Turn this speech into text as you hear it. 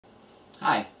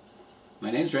Hi,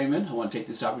 my name is Raymond. I want to take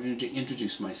this opportunity to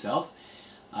introduce myself.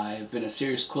 I've been a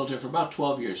serious quilter for about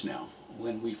 12 years now.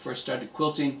 When we first started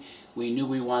quilting, we knew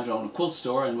we wanted to own a quilt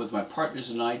store, and with my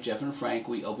partners and I, Jeff and Frank,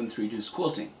 we opened Dudes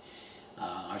Quilting.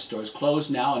 Our store is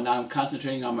closed now, and now I'm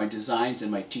concentrating on my designs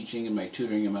and my teaching and my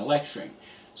tutoring and my lecturing.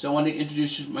 So I want to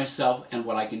introduce myself and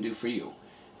what I can do for you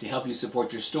to help you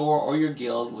support your store or your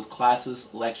guild with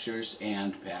classes, lectures,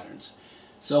 and patterns.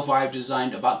 So far I've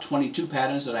designed about 22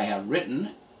 patterns that I have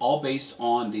written, all based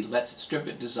on the Let's Strip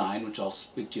It design, which I'll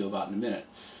speak to you about in a minute.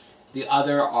 The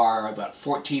other are about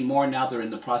 14 more now. They're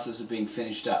in the process of being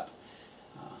finished up.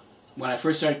 When I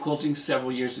first started quilting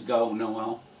several years ago,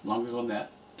 longer than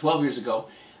that, 12 years ago,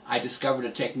 I discovered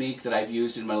a technique that I've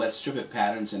used in my Let's Strip It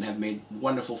patterns and have made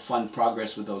wonderful, fun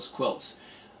progress with those quilts.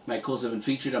 My quilts have been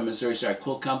featured on Missouri Star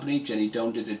Quilt Company. Jenny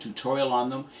Doan did a tutorial on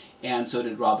them, and so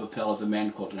did Rob Appel of the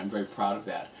Man Quilt, and I'm very proud of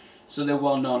that. So they're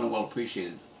well known and well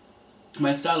appreciated.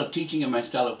 My style of teaching and my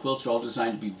style of quilts are all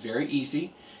designed to be very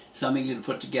easy, something you can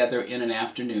put together in an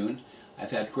afternoon. I've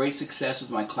had great success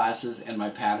with my classes and my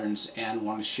patterns and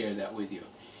want to share that with you.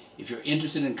 If you're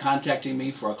interested in contacting me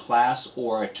for a class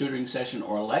or a tutoring session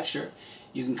or a lecture,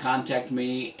 you can contact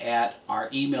me at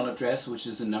our email address, which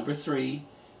is the number 3,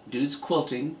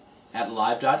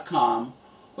 dudesquilting@live.com,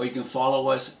 or you can follow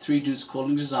us 3 Dudes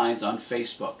Quilting Designs on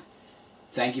Facebook.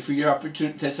 Thank you for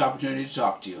this opportunity to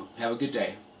talk to you. Have a good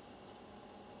day.